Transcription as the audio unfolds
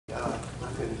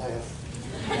tell.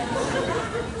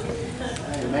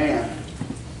 Amen.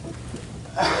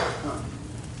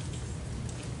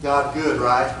 God's good,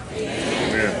 right?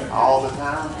 Amen. All the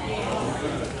time?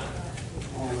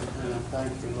 All the time.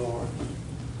 Thank you, Lord.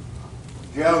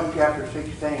 Job chapter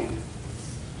 16.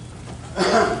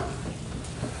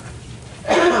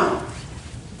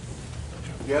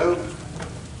 Job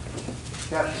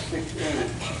chapter 16.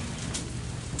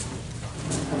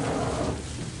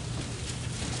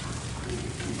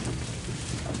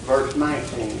 Verse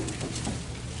 19.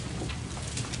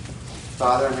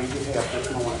 Father, I need your help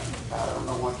this morning. I don't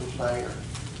know what to say or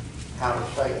how to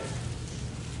say it.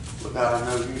 But God, I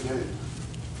know you do.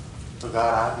 But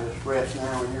God, I just rest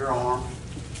now in your arms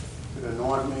to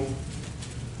anoint me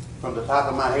from the top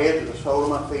of my head to the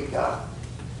sole of my feet, God.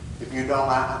 If you don't,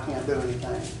 I can't do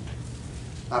anything.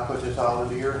 I put this all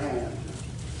into your hands.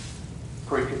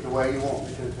 Preach it the way you want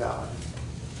me to, God.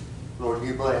 Lord,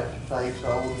 you bless, save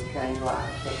souls, and change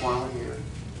lives. That's why we're here.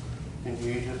 In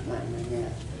Jesus' name,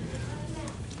 amen.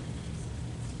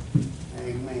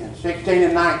 Amen. 16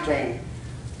 and 19.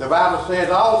 The Bible says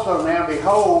also, now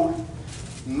behold,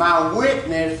 my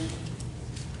witness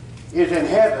is in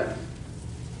heaven,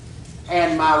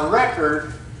 and my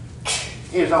record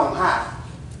is on high.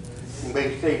 You can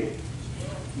be seated.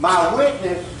 My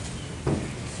witness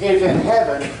is in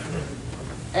heaven,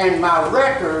 and my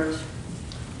record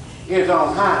is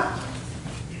on high.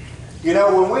 You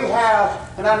know, when we have,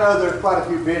 and I know there's quite a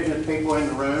few business people in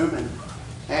the room,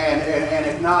 and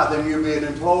if not, then you'll be an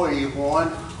employee of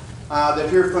one,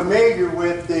 that you're familiar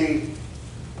with the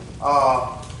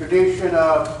tradition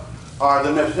of, or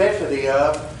the necessity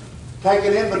of,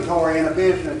 taking inventory in a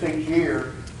business each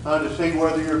year to see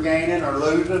whether you're gaining or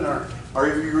losing, or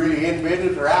if you're really in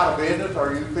business or out of business,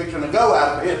 or you're fixing to go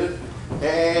out of business.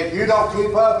 If you don't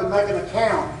keep up and make an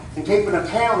account, and keep an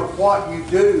account of what you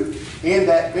do in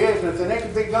that business, then it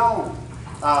could be gone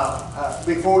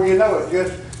before you know it,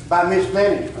 just by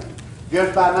mismanagement,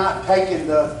 just by not taking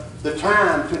the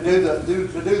time to do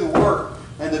the work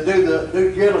and to do the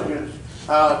due diligence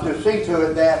to see to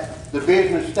it that the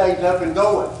business stays up and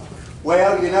going.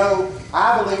 Well, you know,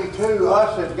 I believe too,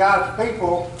 us as God's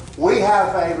people, we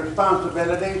have a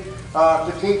responsibility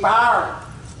to keep our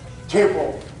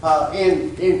temple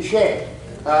in check.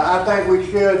 I think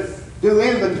we should do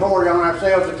inventory on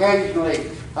ourselves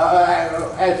occasionally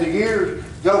as the years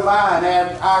go by and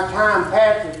as our time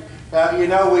passes. You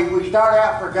know, we start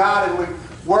out for God and we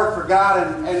work for God,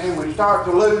 and we start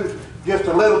to lose just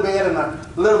a little bit and a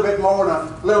little bit more and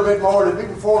a little bit more,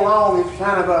 and before long it's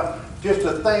kind of just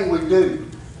a thing we do.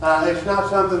 It's not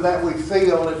something that we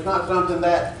feel. It's not something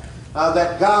that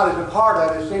God is a part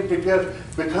of. It simply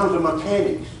just becomes a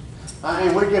mechanics.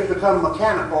 And we just become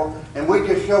mechanical, and we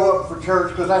just show up for church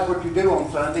because that's what you do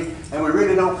on Sunday, and we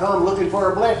really don't come looking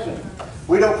for a blessing.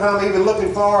 We don't come even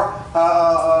looking for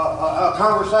a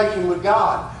conversation with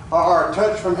God or a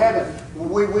touch from heaven.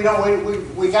 We got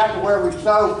to where we're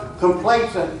so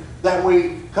complacent that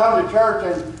we come to church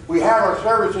and we have our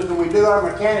services and we do our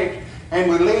mechanics and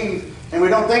we leave and we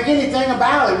don't think anything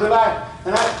about it. We're like,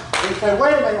 and say,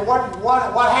 wait a minute,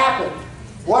 what happened?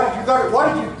 What did you go to?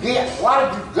 What did you get? Why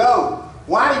did you go?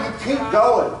 Why do you keep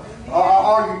going?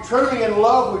 Are you truly in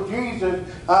love with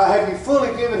Jesus? Have you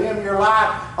fully given Him your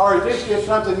life? Or is this just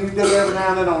something you do every now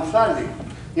and then on Sunday?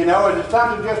 You know, is it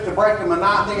something just to break the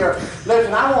monotony? Or,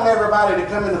 listen, I want everybody to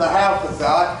come into the house of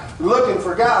God looking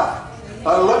for God.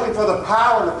 Looking for the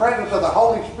power and the presence of the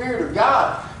Holy Spirit of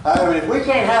God. If we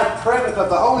can't have the presence of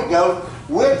the Holy Ghost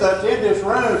with us in this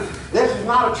room, this is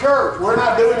not a church. We're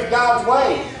not doing it God's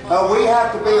way. We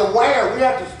have to be aware. We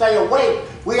have to stay awake.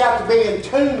 We have to be in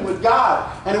tune with God.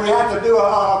 And we have to do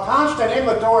a constant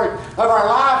inventory of our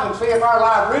lives and see if our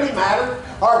life really matters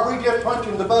or if we just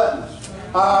punching the buttons.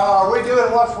 Are we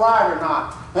doing what's right or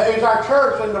not? Is our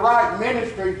church in the right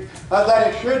ministry that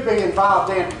it should be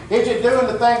involved in? Is it doing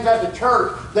the things as a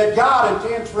church that God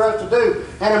intends for us to do?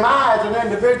 And am I as an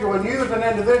individual and you as an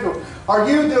individual, are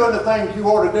you doing the things you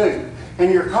ought to do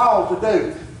and you're called to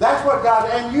do? That's what God,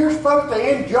 and you're supposed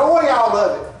to enjoy all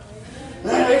of it.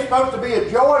 It's supposed to be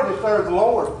a joy to serve the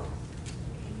Lord.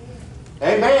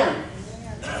 Amen.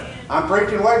 I'm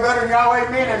preaching way better than y'all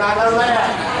amen, and I know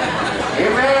that.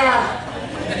 Amen.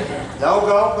 Don't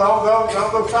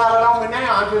go silent on me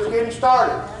now. I'm just getting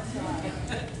started.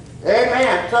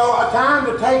 Amen. So a time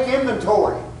to take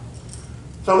inventory.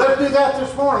 So let's do that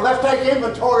this morning. Let's take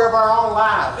inventory of our own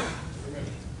lives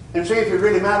and see if it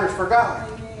really matters for God.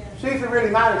 See if it really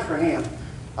matters for Him.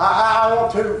 I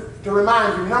want to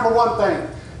remind you, number one thing,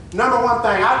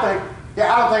 I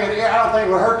don't think it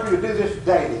will hurt you to do this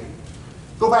daily.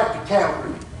 Go back to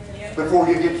Calvary before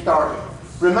you get started.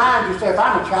 Remind yourself,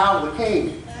 I'm a child of the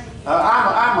King.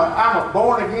 I'm a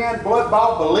born-again,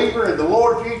 blood-bought believer in the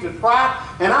Lord Jesus Christ,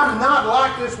 and I'm not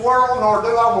like this world, nor do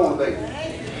I want to be.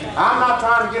 I'm not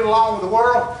trying to get along with the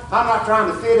world. I'm not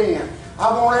trying to fit in.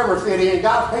 I won't ever fit in.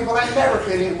 God's people, they never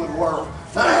fit in with the world.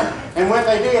 And when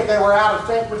they did, they were out of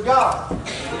sync with God.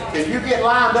 If you get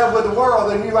lined up with the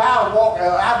world, then you're out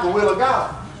of the will of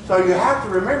God. So you have to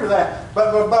remember that.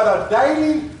 But a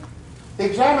daily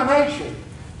examination.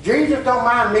 Jesus don't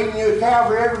mind meeting you at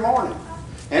Calvary every morning.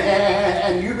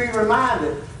 And you be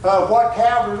reminded of what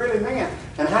Calvary really meant.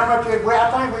 And how much I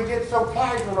think we get so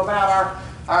casual about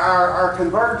our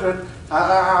conversion,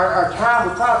 our time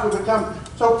with Christ. We become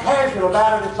so casual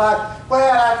about it. It's like,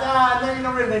 well, you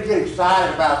don't really need to get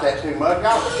excited about that too much.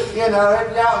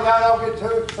 Y'all get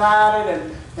too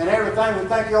excited and everything. We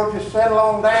think you'll just settle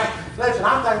on down. Listen,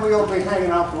 I think we ought to be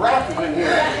hanging off the rafters in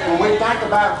here when we think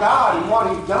about God and what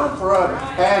He's done for us.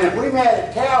 And if we met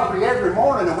at Calvary every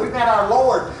morning and we met our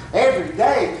Lord every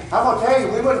day, I'm going to tell you,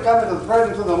 we wouldn't come into the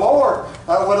presence of the Lord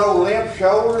with old limp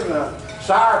shoulders and a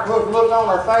sourpuss look on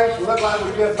our face and look like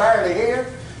we just barely here.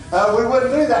 We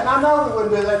wouldn't do that. And I know we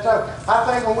wouldn't do that. So I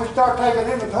think when we start taking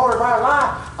inventory of our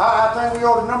life, I think we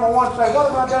ought to, number one, say,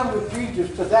 what have I done with Jesus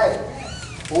today?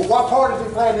 Well, what part is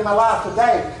He playing in my life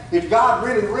today? Is God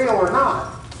really real or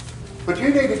not? But you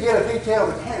need to get a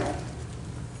detailed account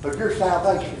of your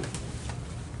salvation.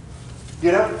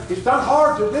 You know, it's not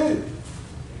hard to do.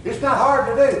 It's not hard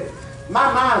to do.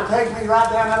 My mind takes me right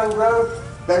down that old road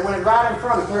that went right in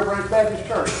front of Clear Branch Baptist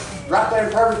Church. Right there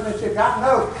in Purvis, Mississippi. I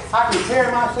know I can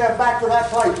carry myself back to that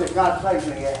place that God saved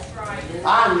me at.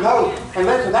 I know. And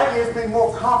listen, that gives me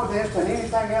more confidence than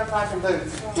anything else I can do,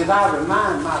 is I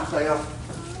remind myself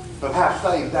of how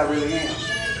saved I really am.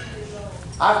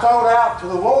 I sold out to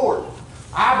the Lord.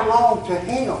 I belong to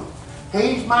Him.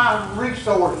 He's my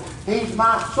resource. He's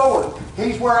my source.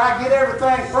 He's where I get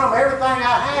everything from. Everything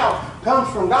I have comes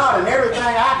from God, and everything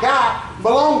I got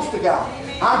belongs to God.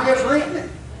 I'm just renting it.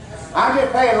 I'm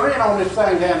just paying rent on this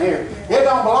thing down here. It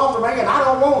don't belong to me, and I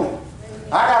don't want it.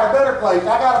 I got a better place.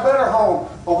 I got a better home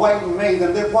awaiting me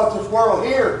than what this world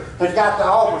here has got to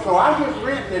offer. So I'm just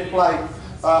renting this place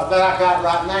that I got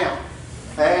right now.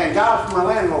 And God's my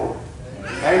landlord.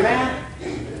 Amen?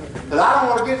 Because I don't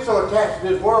want to get so attached to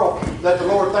this world that the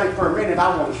Lord thinks for a minute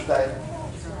I want to stay.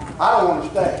 I don't want to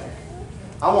stay.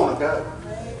 I want to go.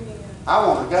 I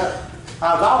want to go.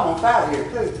 I was almost out of here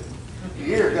too. A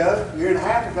year and a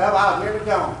half ago, I was nearly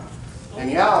gone.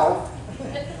 And y'all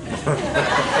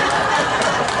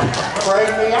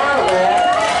prayed me out of that.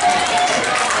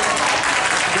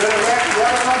 Should have left the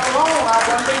other month alone, I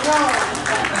wouldn't be gone.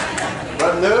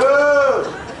 But no.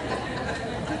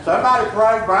 Somebody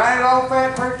prayed, bring an old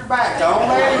fat preacher back. Don't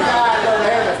let him die go to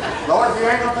heaven. Lord, if you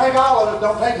ain't going to take all of us,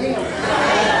 don't take him.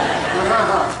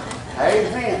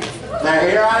 Amen. Now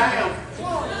here I am.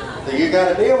 So you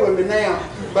got to deal with me now.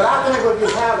 But I think we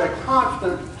can have a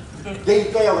constant,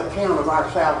 detailed account of our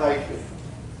salvation.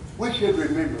 We should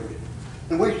remember it.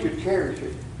 And we should cherish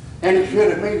it. And it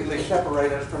should immediately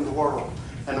separate us from the world.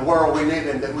 And the world we live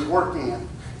in, that we work in.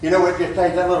 You know, it just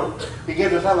takes that little, He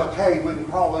gives us that little cave we can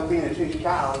crawl up in as His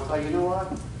child and say, you know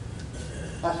what?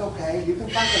 That's okay. You can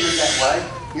think of me that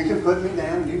way. You can put me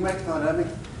down. You can make fun of me.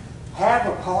 Have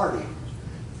a party.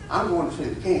 I'm going to see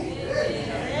the King.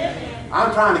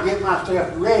 I'm trying to get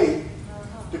myself ready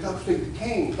to go see the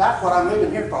King. That's what I'm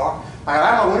living here for.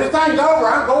 When this thing's over,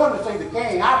 I'm going to see the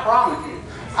King. I promise you.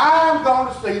 I'm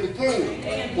going to see the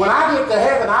King. When I get to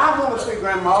heaven, I want to see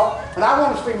Grandma, and I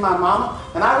want to see my mama,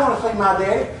 and I want to see my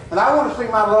daddy, and I want to see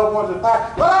my loved ones that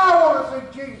passed. But I want to see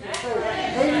Jesus too.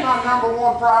 He's my number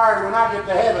one priority when I get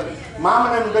to heaven.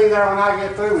 Mama and them will be there when I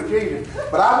get through with Jesus.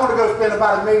 But I want to go spend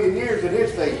about 1,000,000 years at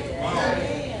His feet.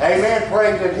 Amen.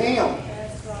 Praising Him.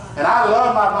 And I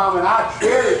love my mama, and I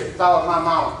cherish the thought of my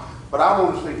mama. But I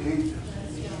want to see Jesus.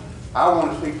 I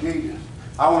want to see Jesus.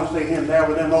 I want to see Him there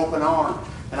with them open arms.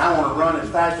 And I want to run as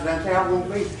fast as I can. I won't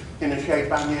be in the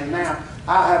shape I'm in now.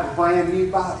 I have a brand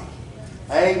new body.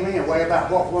 Amen. Weigh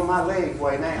about what will my legs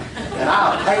weigh now. And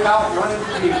I'll take off running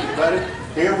for Jesus, buddy.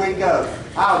 Here we go.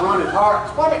 I'll run as hard.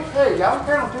 What it says, y'all don't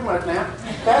count too much now.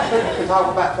 Fat people can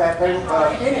talk about fat people,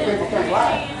 but skinny people can't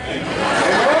lie.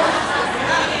 Amen?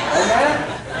 Amen?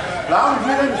 As long as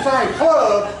you're in the same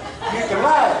club, you can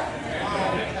laugh.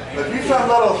 But if you're some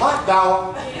little hot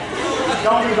dog,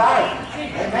 don't be laughing.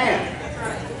 Amen.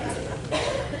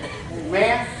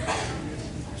 Amen.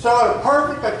 So a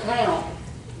perfect account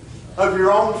of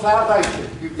your own salvation.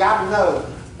 You've got to know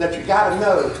that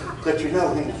you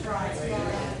know Him.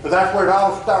 But that's where it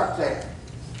all starts at.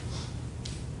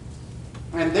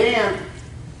 And then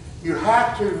you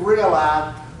have to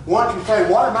realize once you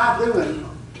say, what am I doing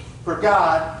for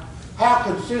God? How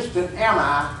consistent am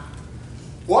I?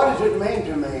 What does it mean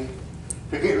to me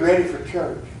to get ready for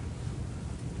church?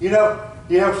 You know,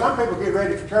 some people get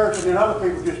ready for church and then other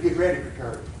people just get ready for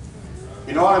church.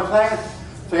 You know what I'm saying?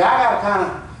 See, I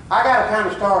gotta kind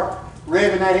of start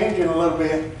revving that engine a little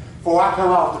bit before I come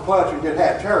off the clutch and just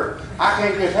have church. I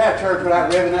can't just have church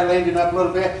without revving that engine up a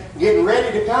little bit, getting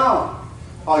ready to come.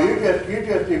 Oh, you're just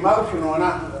emotional,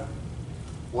 and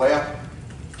well,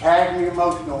 tag me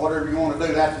emotional, whatever you want to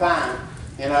do, that's fine.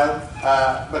 You know,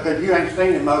 because you ain't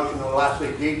seen emotional till I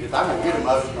see Jesus. I'm gonna get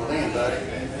emotional then, buddy,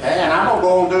 and I'm gonna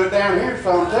go and do it down here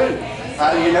some too.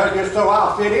 You know, just so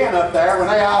I'll fit in up there when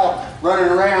they all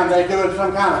running around, they doing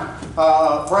some kind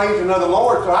of praising of the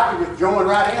Lord, so I can just join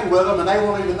right in with them, and they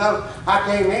won't even know I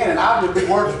came in, and I'll just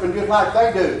be worshiping just like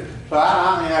they do. So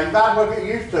you know, you might as well get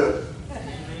used to it.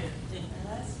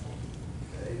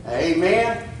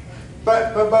 Amen.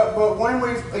 But when we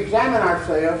examine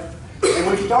ourselves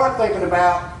and we start thinking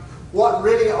about what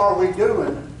really are we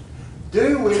doing,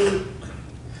 do we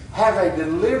have a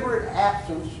deliberate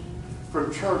absence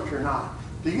from church or not?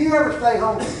 Do you ever stay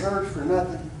home from church for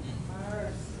nothing?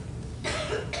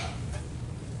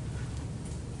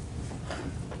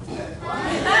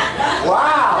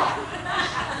 Wow!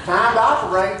 Time to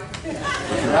operate.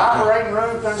 The operating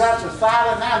room turns out to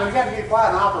silent now. You got to get quiet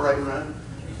in the operating room.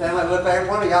 Stand like, look there,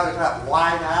 one of y'all just got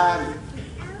wide-eyed.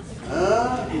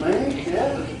 Me?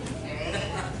 Yeah.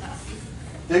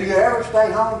 Do you ever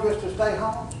stay home just to stay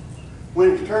home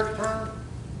when it's church time?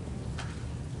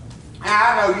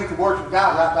 I know you can worship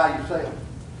God right by yourself.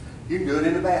 You can do it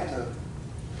in the bathtub.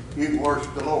 You can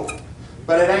worship the Lord.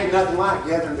 But it ain't nothing like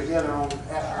gathering together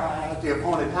at the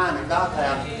appointed time in God's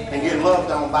house and getting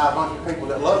loved on by a bunch of people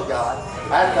that love God.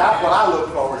 That's what I look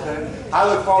forward to. I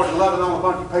look forward to loving on a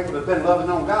bunch of people that's been loving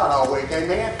on God all week.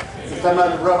 Amen? If some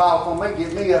of them rub off on me,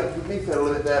 get me feel a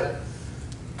little bit better.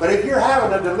 But if you're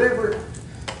having a deliberate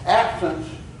absence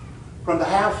from the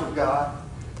house of God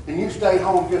and you stay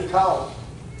home just cause,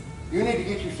 you need to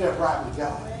get yourself right with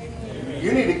God.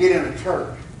 You need to get in a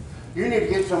church. You need to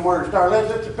get somewhere to start.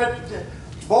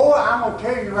 Boy, I'm going to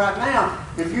tell you right now,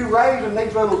 if you're raising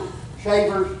these little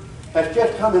shavers that's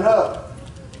just coming up,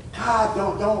 God,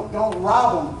 don't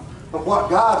rob them of what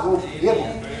God wants to give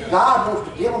them. God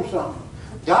wants to give them something.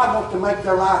 God wants to make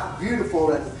their life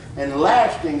beautiful and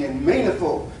lasting and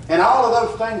meaningful. And all of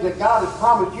those things that God has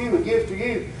promised you and gives to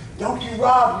you, don't you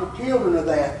rob your children of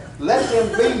that. Let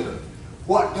them be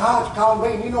what God's called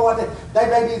me. And you know what? They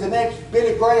may be the next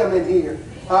Billy Graham in here.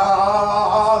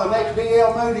 The next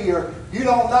D.L. Moody, or you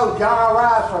don't know, John R.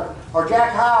 Rice or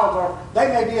Jack Hiles, or they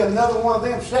may be another one of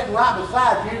them sitting right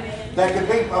beside you that could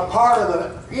be a part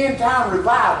of the end-time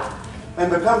revival and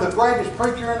become the greatest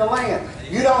preacher in the land.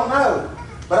 You don't know.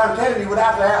 But I'm telling you,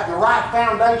 without the right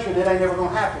foundation, it ain't never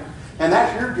going to happen. And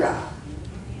that's your job.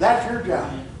 That's your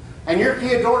job. And your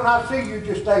kids ought not see you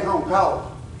just stay home cold.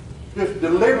 Just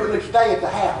deliberately stay at the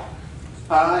house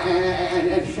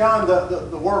and shun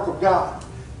the work of God.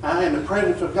 And the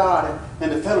presence of God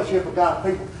and the fellowship of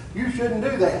God's people. You shouldn't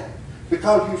do that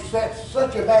because you set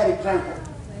such a bad example.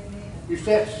 You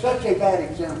set such a bad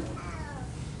example.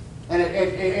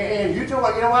 And you know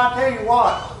what? I'll tell you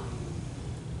what.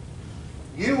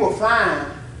 You will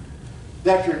find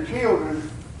that your children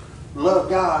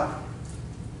love God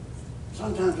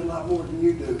sometimes a lot more than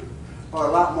you do, or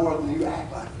a lot more than you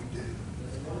act like you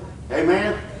do.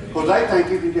 Amen? Because they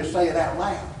think you can just say it out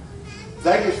loud.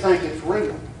 They just think it's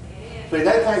real. See,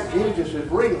 they think Jesus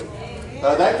is real.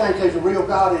 They think there's a real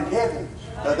God in heaven.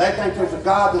 They think there's a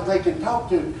God that they can talk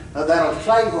to that'll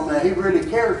save them, and He really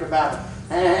cares about them.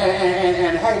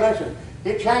 And hey, listen,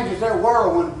 it changes their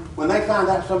world when they find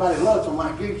out somebody loves them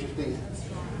like Jesus did.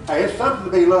 Hey, it's something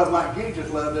to be loved like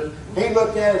Jesus loved us. He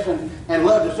looked at us and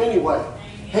loved us anyway.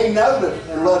 He knows us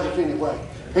and loved us anyway.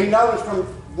 He knows us from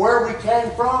where we came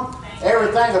from,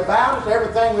 everything about us,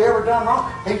 everything we ever done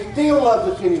wrong. He still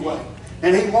loves us anyway.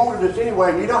 And He wanted us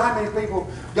anyway. And you know how many people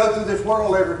go through this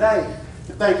world every day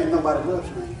thinking nobody loves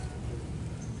me.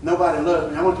 Nobody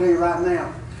loves me. I'm going to tell you right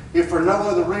now, if for no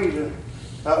other reason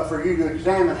for you to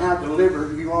examine how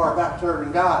deliberate you are about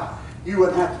serving God, you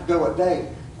wouldn't have to go a day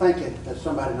thinking that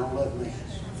somebody don't love me.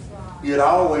 You'd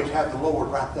always have the Lord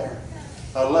right there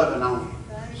loving on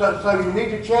you. So you need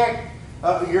to check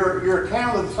your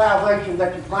account of the salvation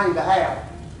that you claim to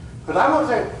have. Because I'm going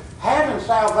to say, having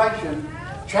salvation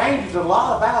changes a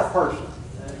lot about a person.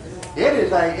 It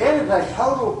is a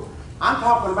total, I'm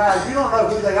talking about, if you don't know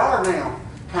who they are now,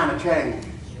 kind of change.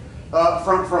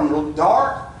 From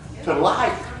dark to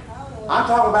light. I'm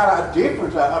talking about a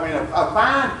difference, a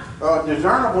fine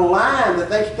discernible line that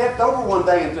they stepped over one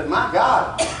day and said, my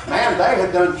God, man, they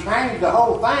have done changed the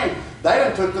whole thing. They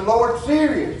done took the Lord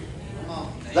serious.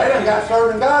 They done got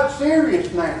serving God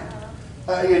serious now.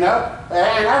 You know,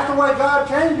 and that's the way God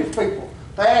changes people.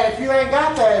 If you ain't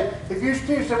got that, if you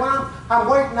still say, well, I'm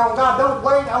waiting on God, don't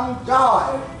wait on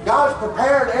God. God's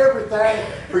prepared everything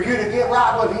for you to get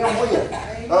right with Him with.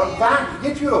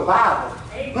 Get you a Bible.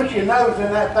 Put your nose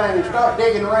in that thing and start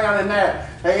digging around in there.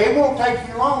 It won't take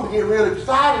you long to get real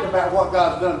excited about what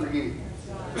God's done for you.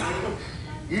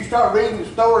 You start reading the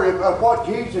story of what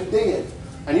Jesus did.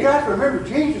 And you have to remember,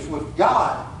 Jesus was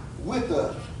God with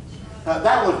us.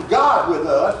 That was God with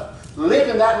us,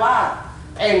 living that life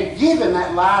and giving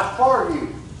that life for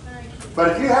you.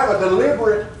 But if you have a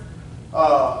deliberate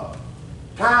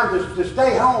time to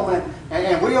stay home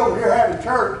and we over here having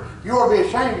church, you ought to be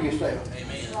ashamed of yourself.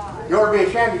 Amen. You ought to be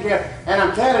ashamed of yourself. And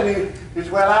I'm telling you, it's,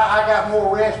 well, I got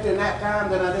more rest in that time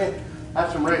than I did.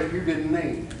 That's some rest you didn't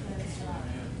need.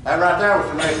 That right there was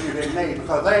some rest you didn't need,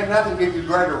 because there ain't nothing gives you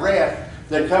greater rest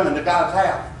than coming to God's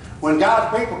house. When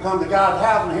God's people come to God's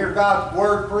house and hear God's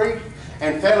word preached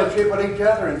and fellowship with each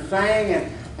other and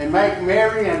sing and make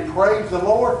merry and praise the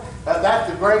Lord, that's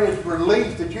the greatest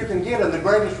relief that you can get and the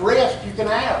greatest rest you can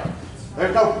have.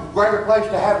 There's no greater place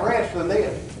to have rest than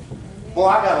this. Boy,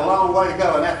 I got a long way to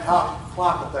go, and that top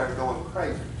clock up there is going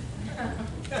crazy.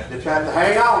 Just have to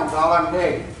hang on, is all I can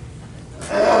tell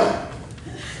you.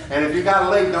 And if you got to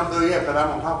leave, don't do it yet, but I'm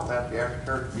going to talk about you after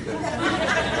church if you do.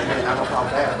 Amen. I'm going to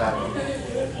talk bad about you.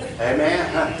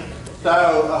 Amen. So,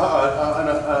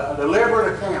 a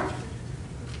deliberate account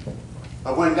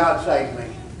of when God saved me.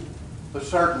 The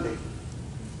certainty.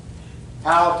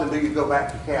 How often do you go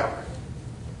back to Calvary?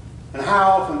 And how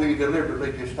often do you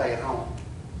deliberately just stay at home?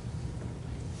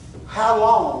 How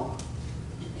long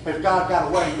has God got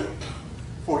to wait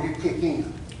before you kick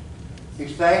in? He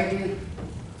saved you.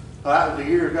 Well, that was a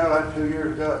year ago, that was 2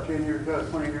 years ago, 10 years ago,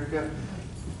 20 years ago.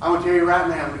 I'm going to tell you right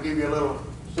now, I'm going to give you a little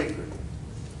secret.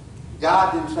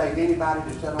 God didn't save anybody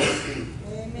to sit on his feet.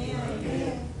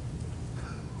 Amen.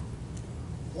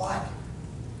 What?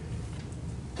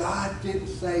 God didn't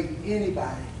save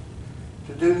anybody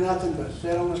to do nothing but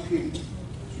sit on the pew.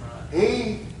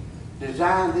 He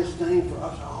designed this thing for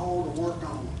us all to work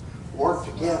on, work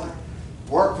together,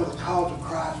 work for the cause of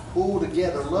Christ, pull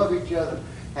together, love each other,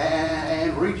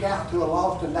 and reach out to a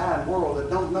lost and dying world that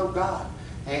don't know God,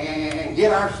 and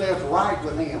get ourselves right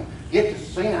with Him, get the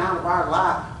sin out of our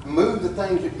life, move the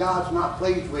things that God's not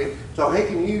pleased with, so He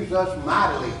can use us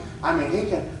mightily. I mean, He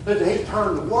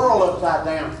turned the world upside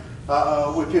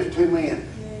down with just 2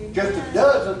 men. Just a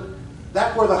dozen.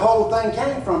 That's where the whole thing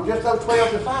came from, just those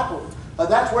 12 disciples.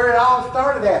 That's where it all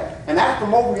started at. And that's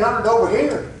from over yonder to over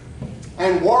here.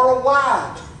 And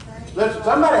worldwide. Listen,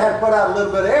 somebody had to put out a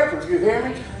little bit of effort, you hear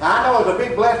me? Now, I know it was a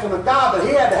big blessing of God, but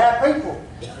He had to have people.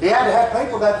 He had to have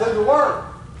people that do the work.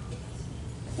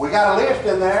 We got a list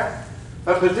in there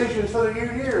of positions for the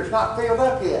new year. It's not filled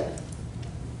up yet.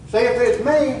 See, if it's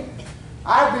me,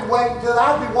 I'd be waiting till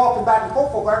I'd be walking back and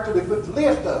forth over there till they put the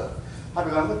list up. I'd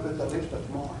be going, let's put that list up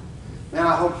tomorrow. Man,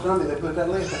 I hope Sunday they put that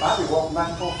list up. I'd be walking back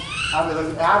and forth. I'd be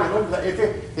looking,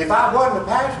 if I wasn't a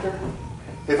pastor,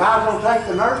 if I was going to take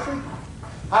the nursery,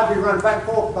 I'd be running back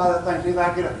and forth by that thing, see if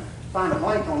I could find a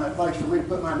blank on that place for me to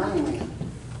put my name in.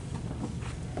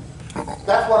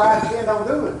 That's what I intend on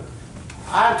doing.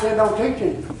 I intend on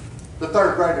teaching the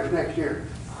third graders next year.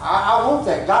 I want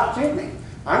that. God sent me.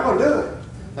 I'm going to do it.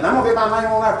 And I'm going to get my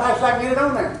name on there fast as I can get it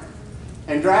on there.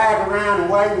 And drag around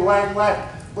and wait and wait and wait.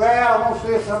 Well, I'm going to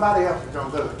see if somebody else is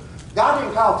going to do it. God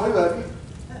didn't call 2 of you.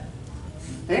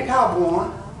 He didn't call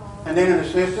 1. And then an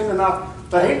assistant and all.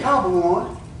 But He called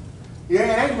 1. You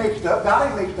ain't mixed up. God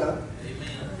ain't mixed up.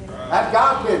 Amen. That's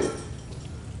God's business.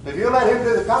 If you let Him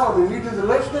do the calling and you do the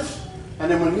listening,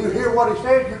 and then when you hear what He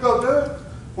says, you go do it,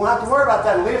 we won't have to worry about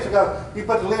that list. You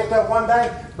put the list up one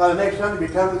day, by the next Sunday,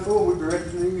 be totally full, we'd be ready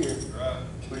for the new year. Right.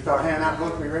 We start handing out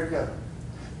books, we'd be ready to go.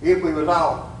 If we was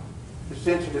all as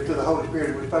sensitive to the Holy Spirit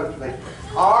as we're supposed to be.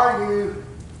 Are you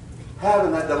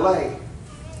having a delay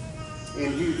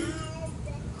in duty?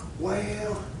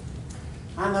 Well,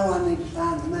 I know I need to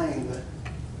sign the name, but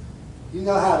you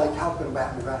know how they're talking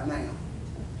about me right now.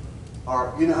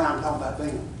 Or you know how I'm talking about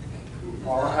them.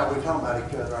 Or how we're talking about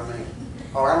each other, I mean.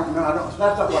 Or I don't know, that's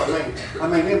not what I mean. I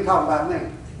mean them talking about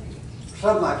me.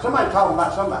 Somebody talking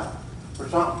about somebody. Or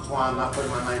something, why I'm not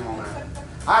putting my name on there.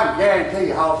 I can guarantee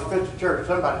you, Hoss, if it's a church,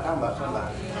 somebody's talking about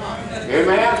somebody.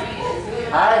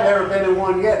 Amen? I ain't never been in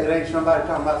one yet that ain't somebody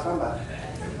talking about somebody.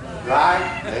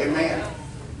 Right? Amen.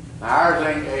 Now ours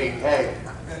ain't, hey,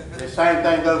 the same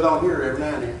thing goes on here every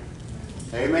now and then.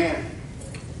 Amen.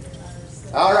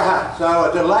 All right, so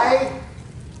a delay,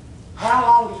 how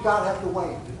long does God have to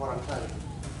wait is what I'm saying.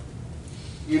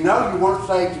 You know you weren't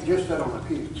saved to just sit on the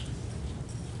pew.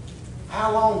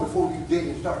 How long before you dig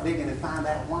and start digging and find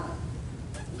out why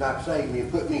God saved me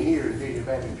and put me here in Vision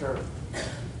Baptist Church?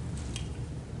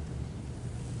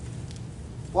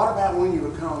 What about when you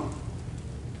become,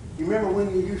 you remember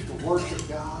when you used to worship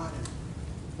God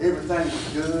and everything was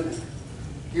good and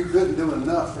you couldn't do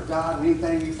enough for God and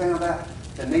anything you found out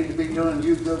that needed to be done,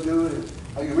 you'd go do it.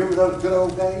 And, you remember those good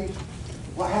old days?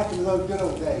 What happened to those good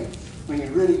old days when you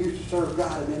really used to serve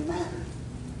God and it mattered?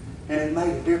 And it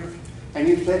made a difference. And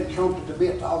you sat and chomped at the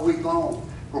bits all week long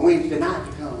for Wednesday night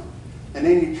to come. And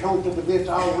then you chomped at the bits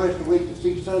all the rest of the week to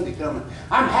see Sunday coming.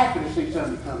 I'm happy to see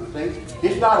Sunday coming, see?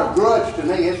 It's not a grudge to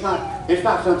me. It's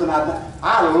not something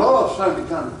I love Sunday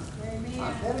coming. Amen.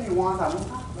 I'm telling you one, I won't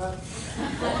talk about it.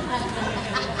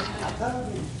 I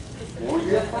told you. One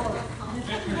year apart.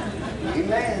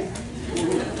 Amen.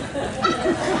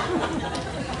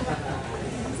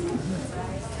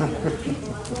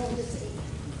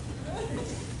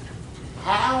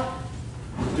 How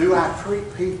do I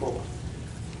treat people?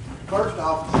 First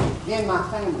off, in my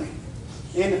family,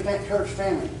 in the church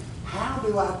family, how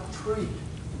do I treat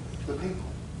the people?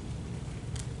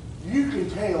 You can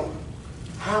tell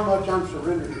how much I'm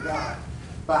surrendered to God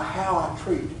by how I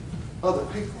treat other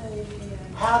people.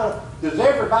 Does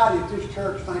everybody at this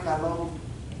church think I love them?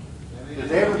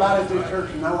 Does everybody at this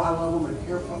church know I love them and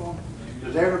care for them?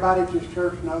 Does everybody at this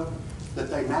church know that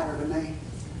they matter to me?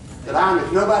 That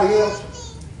if nobody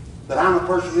else, that I'm a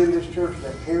person in this church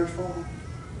that cares for them,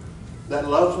 that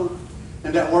loves them,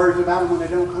 and that worries about them when they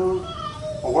don't come,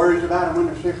 or worries about them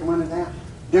when they're sick or when they're down?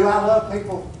 Do I love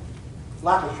people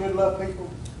like I should love people?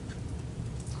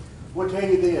 I want to tell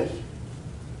you this.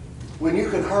 When you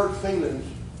can hurt feelings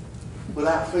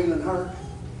without feeling hurt,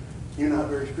 you're not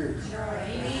very spiritual.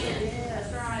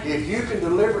 That's right. If you can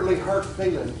deliberately hurt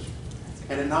feelings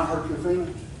and it not hurt your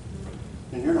feelings,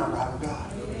 then you're not right with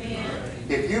God. Amen.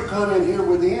 If you come in here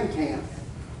with the intent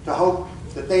to hope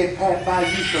that they had passed by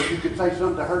you so you could say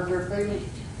something to hurt their feelings,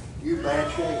 you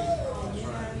bad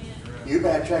shape. You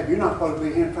bad shape. You're not supposed to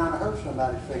be here trying to hurt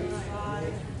somebody's feelings.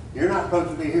 You're not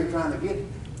supposed to be here trying to get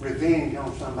revenge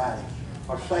on somebody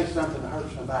or say something to hurt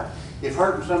somebody. If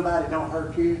hurting somebody don't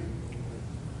hurt you,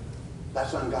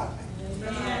 that's ungodly.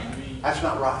 That's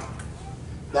not right.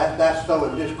 That's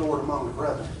sowing discord among the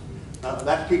brethren.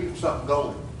 That's keeping something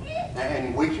going.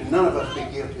 And we should none of us be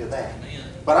guilty of that.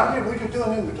 But we're just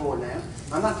doing inventory now.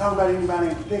 I'm not talking about anybody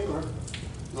in particular.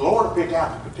 The Lord will pick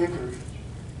out the particulars.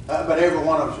 But every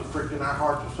one of us is pricked in our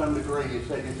hearts to some degree. You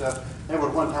said yourself, there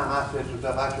was one time I said some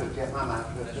stuff I should have kept my mouth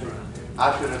shut too.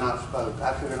 I should have not spoke.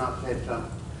 I should have not said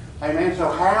something. Amen.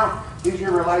 So how is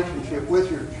your relationship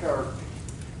with your church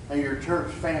and your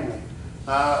church family?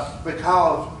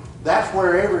 Because that's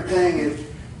where everything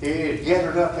is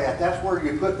gathered up at. That's where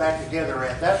you put back together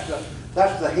at.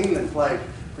 That's the healing place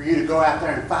for you to go out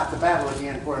there and fight the battle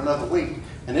again for another week.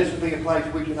 And this would be a place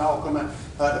we should all come in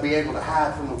to be able to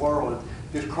hide from the world and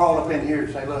just crawl up in here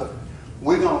and say, look,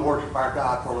 we're going to worship our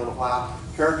God for a little while.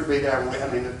 Church will be there.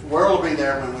 The world will be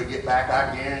there when we get back,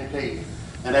 I guarantee you.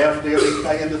 And they'll still be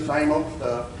saying the same old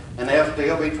stuff. And they'll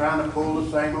still be trying to pull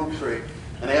the same old trick.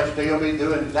 And they'll still be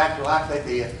doing exactly like they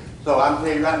did. So I'm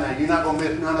telling you right now, you're not going to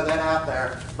miss none of that out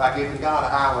there by giving God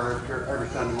an hour every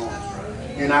Sunday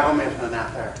morning. You're not going to miss none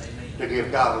out there to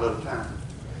give God a little time.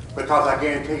 Because I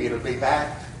guarantee you it'll be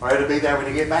back, or it'll be there when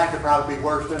you get back. It'll probably be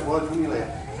worse than it was when you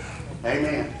left.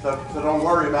 Amen. So don't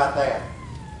worry about that.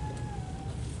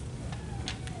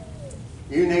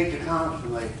 You need to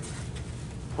constantly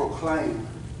proclaim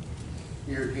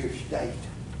your state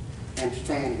and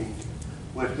standing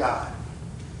with God.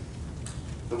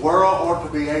 The world ought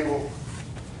to be able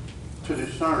to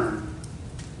discern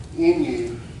in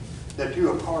you that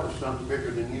you are part of something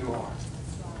bigger than you are.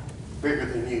 Bigger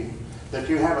than you. That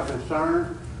you have a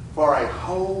concern for a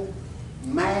whole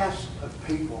mass of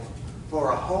people,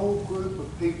 for a whole group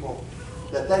of people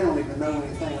that they don't even know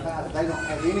anything about it. They don't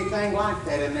have anything like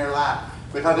that in their life.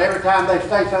 Because every time they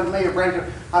say something to me or bring it,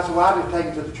 I say, well, I'll just take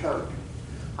it to the church.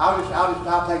 I'll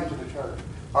take it to the church.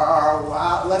 Or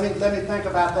let me think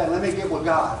about that. Let me get with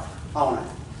God on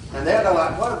it. And they'll go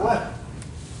like, what?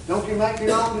 Don't you make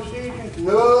your own decisions?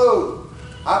 No.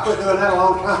 I quit doing that a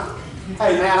long time.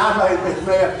 Hey man, I made this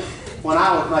mess when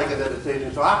I was making the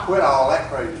decision. So I quit all that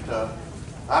crazy stuff.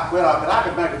 I quit all, because I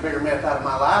could make a bigger mess out of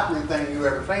my life than anything you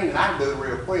ever seen, and I can do it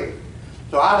real quick.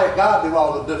 So I let God do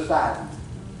all the deciding.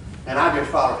 And I just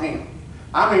follow Him.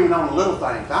 I'm even on the little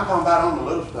things. I'm talking about on the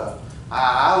little stuff.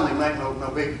 I only make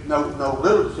no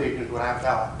little decisions without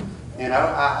God. You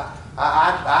know,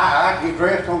 I get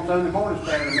dressed on Sunday morning,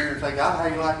 stand in the mirror and say, God,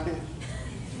 how you like this?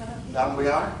 That'll be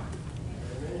all right.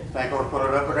 Think I'll put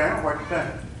it up or down, what you think?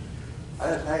 I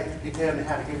just, hey, he tells me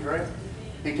how to get dressed.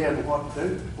 He tells me what to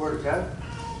do, where to go.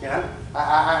 You know,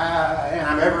 and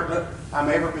I'm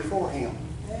ever before him.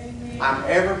 Amen. I'm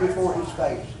ever before his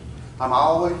face. I'm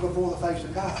always before the face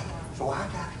of God. So I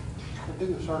got to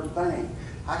do a certain thing.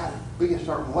 I got to be a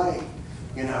certain way,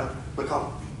 you know,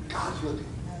 because God's looking.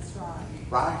 That's right.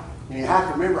 Right? And you have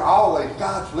to remember always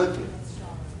God's looking. That's right.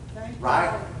 Thank you,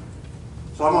 Right? Lord.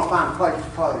 So I'm going to find a place to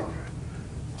close.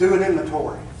 Do an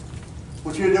inventory. I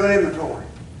want you to do an inventory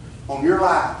on your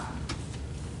life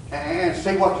and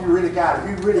see what you really got. Have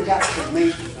you really got some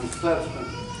meat and substance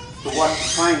to what you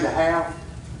claim to have?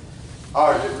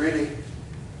 Or is it really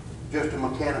just a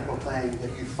mechanical thing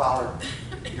that you follow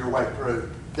your way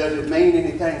through? Does it mean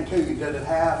anything to you? Does it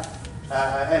have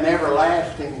an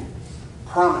everlasting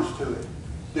promise to it?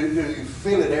 Do you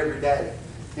feel it every day?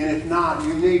 And if not,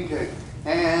 you need to.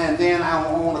 And then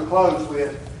I want to close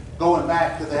with going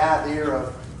back to the idea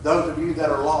of those of you that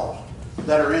are lost,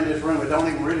 that are in this room and don't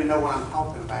even really know what I'm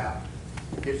talking about.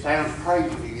 It sounds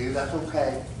crazy to you. That's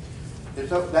okay.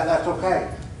 That's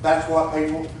okay. That's what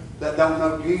people that don't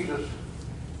know Jesus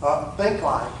think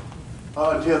like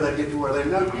until they get to where they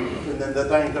know Jesus. And then the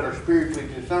things that are spiritually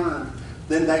discerned,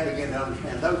 then they begin to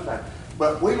understand those things.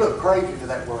 But we look crazy to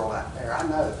that world out there, I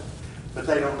know. But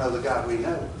they don't know the God we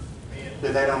know.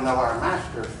 They don't know our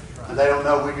Master. And they don't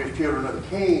know we're just children of the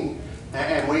King.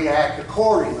 And we act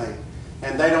accordingly.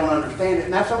 And they don't understand it.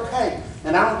 And that's okay.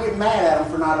 And I don't get mad at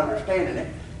them for not understanding it.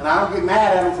 And I don't get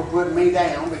mad at them for putting me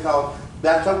down, because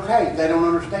that's okay. They don't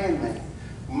understand me.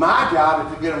 My job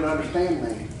is to get them to understand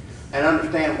me and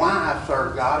understand why I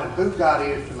serve God and who God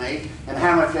is to me and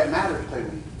how much that matters to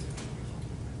me.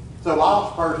 So,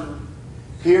 lost person,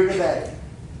 here today,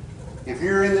 if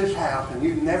you're in this house and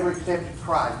you've never accepted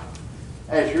Christ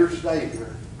as your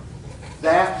Savior,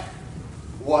 that's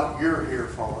what you're here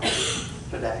for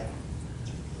today.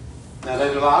 Now,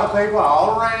 there's a lot of people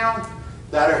all around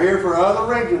that are here for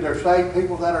other reasons. There's saved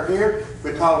people that are here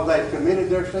because they've committed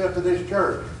themselves to this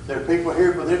church. There are people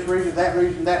here for this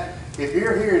reason, that. If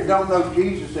you're here and don't know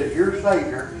Jesus as your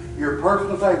Savior, your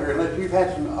personal Savior, unless you've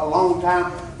had a long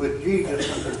time with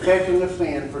Jesus and confessing of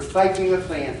sin, forsaking of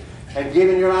sin, and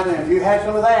giving your life to Him, if you had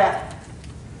some of that,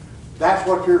 that's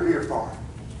what you're here for.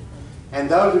 And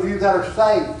those of you that are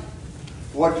saved,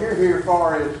 what you're here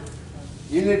for is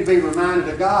you need to be reminded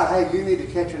of God, hey, you need to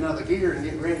catch another gear and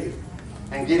get ready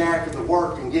and get after the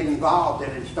work and get involved in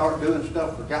it and start doing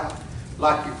stuff for God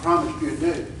like you promised you'd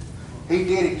do. He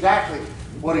did exactly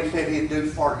what He said He'd do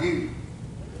for you.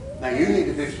 Now you need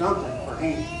to do something for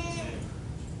Him.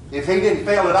 If He didn't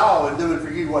fail at all in doing for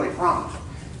you what He promised,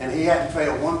 and He hadn't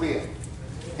failed one bit,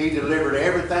 He delivered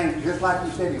everything just like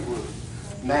He said He would.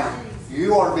 Now,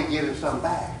 you ought to be giving some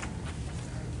back.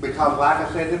 Because like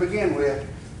I said to begin with,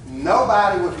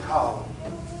 nobody was called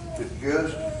to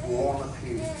just warm a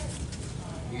pew.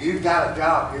 You've got a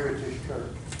job here at this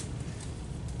church.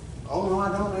 Oh, no,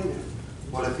 I don't either.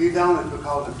 Well, if you don't, it's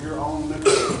because of your own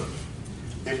mistakes.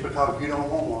 It's because you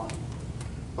don't want one.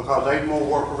 Because there's more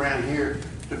work around here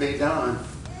to be done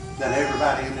than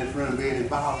everybody in this room being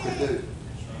involved could do.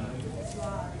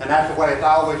 And that's the way it's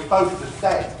always supposed to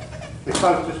stay. It's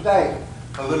supposed to stay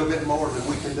a little bit more than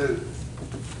we can do.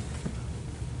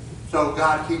 So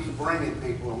God keeps bringing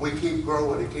people, and we keep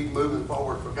growing and keep moving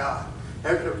forward for God.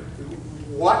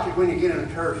 Watch it when you get in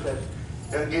a church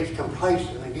that gets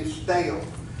complacent and gets stale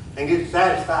and gets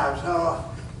satisfied. So,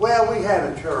 well, we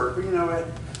have a church, but you know what?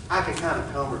 I can kind of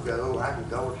come or go, or I can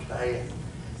go or stay.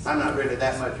 I'm not really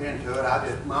that much into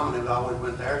it. Mom and them always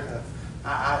went there, so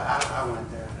I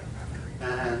went there.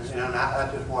 And you know,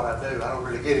 that's just what I do. I don't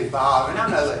really get involved. And I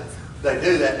know that they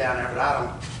do that down there, but I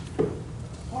don't.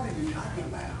 What are you talking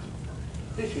about?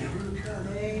 This is your church.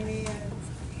 Amen.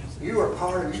 You are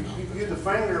part of, you're the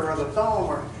finger or the thumb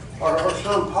or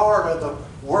some part of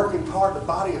the working part of the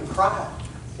body of Christ.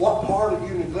 What part are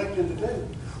you neglecting to do?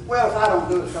 Well, if I don't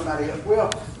do it, somebody else will.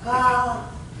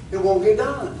 It won't get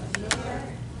done.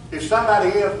 If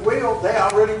somebody else will, they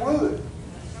already would.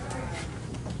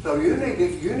 So you need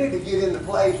to get in the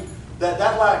place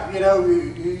that's like, you know,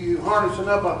 you harnessing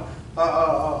up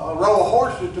a row of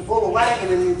horses to pull a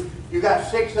wagon, and you got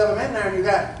 6 of them in there, and you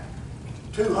got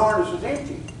 2 harnesses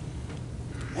empty.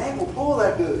 They ain't gonna pull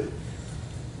that good.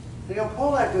 They ain't gonna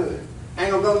pull that good.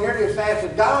 Ain't gonna go nearly as fast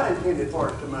as God intended for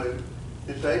us to move.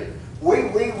 You see,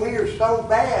 we are so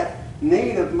bad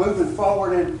need of moving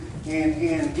forward and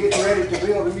getting ready to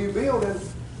build a new building.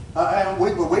 And we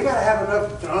got to have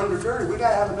enough to undergird it. We got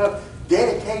to have enough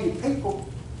dedicated people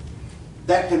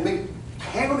that can be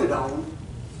counted on,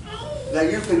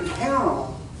 that you can count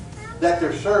on, that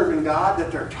they're serving God,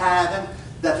 that they're tithing,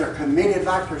 that they're committed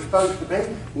like they're supposed to be.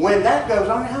 When that goes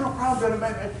on, you have no problem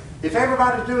with it. If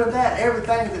everybody's doing that,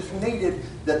 everything that's needed,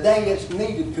 the day it's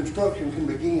needed, construction can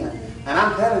begin. And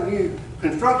I'm telling you,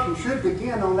 construction should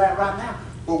begin on that right now.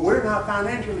 But we're not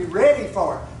financially ready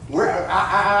for it.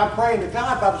 I'm praying to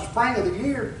God by the spring of the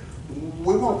year,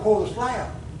 we won't pull the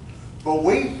slab. But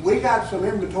we got some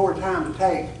inventory time to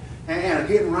take and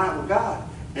getting right with God.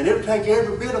 And it'll take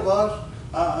every bit of us,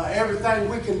 everything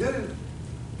we can do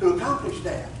to accomplish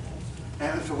that.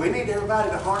 And so we need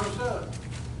everybody to harness up.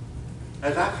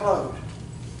 As I close,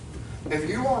 if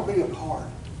you want to be a part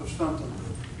of something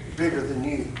bigger than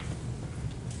you,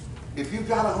 if you've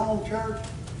got a home church,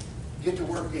 get to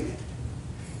work in it.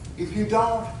 If you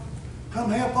don't, come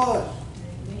help us.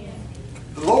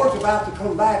 The Lord's about to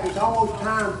come back. It's almost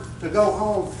time to go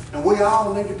home, and we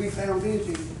all need to be found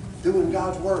busy doing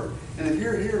God's work. And if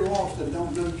you're here lost and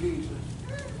don't know Jesus,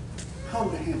 come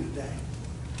to Him today.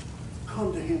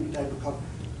 Come to Him today, because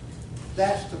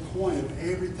that's the point of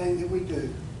everything that we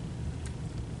do.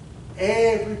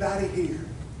 Everybody here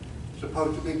is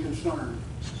supposed to be concerned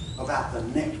about the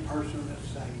next person that's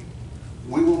saved.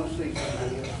 We want to see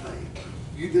somebody else saved.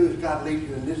 You do as God leads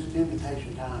you in this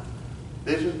invitation time.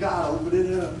 This is God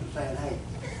opening it up and saying, hey,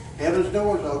 heaven's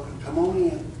door's open. Come on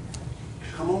in.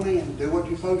 Come on in. Do what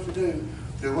you're supposed to do.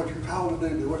 Do what you're called to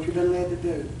do. Do what you've been led to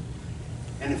do.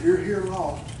 And if you're here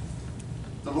lost,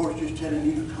 the Lord's just telling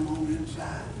you to come on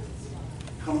inside.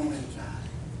 Come on inside.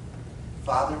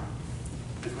 Father,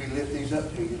 as we lift these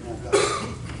up to you now, God,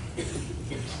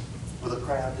 with a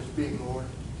crowd this big, Lord,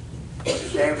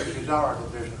 it's average as ours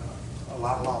that there's a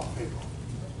lot of lost people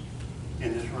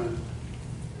in this room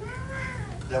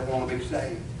that want to be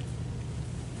saved.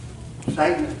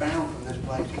 Satan is bound from this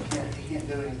place. He can't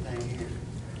do anything here.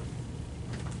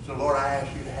 So, Lord, I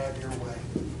ask you to have your way.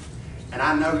 And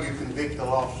I know you convict the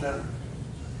lost sinner.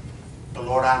 But,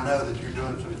 Lord, I know that you're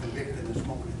doing some convicting this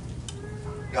morning.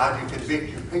 God, you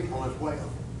convict your people as well.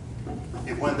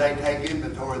 If when they take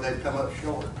inventory, they've come up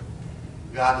short,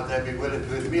 God, that they'd be willing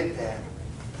to admit that,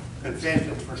 confess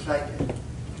and forsake it.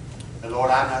 And,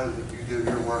 Lord, I know that you do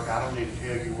your work. I don't need to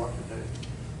tell you what to do.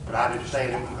 But I just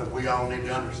say it because we all need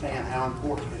to understand how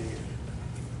important it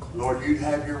is. Lord, you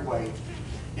have your way.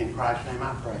 In Christ's name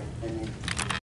I pray. Amen.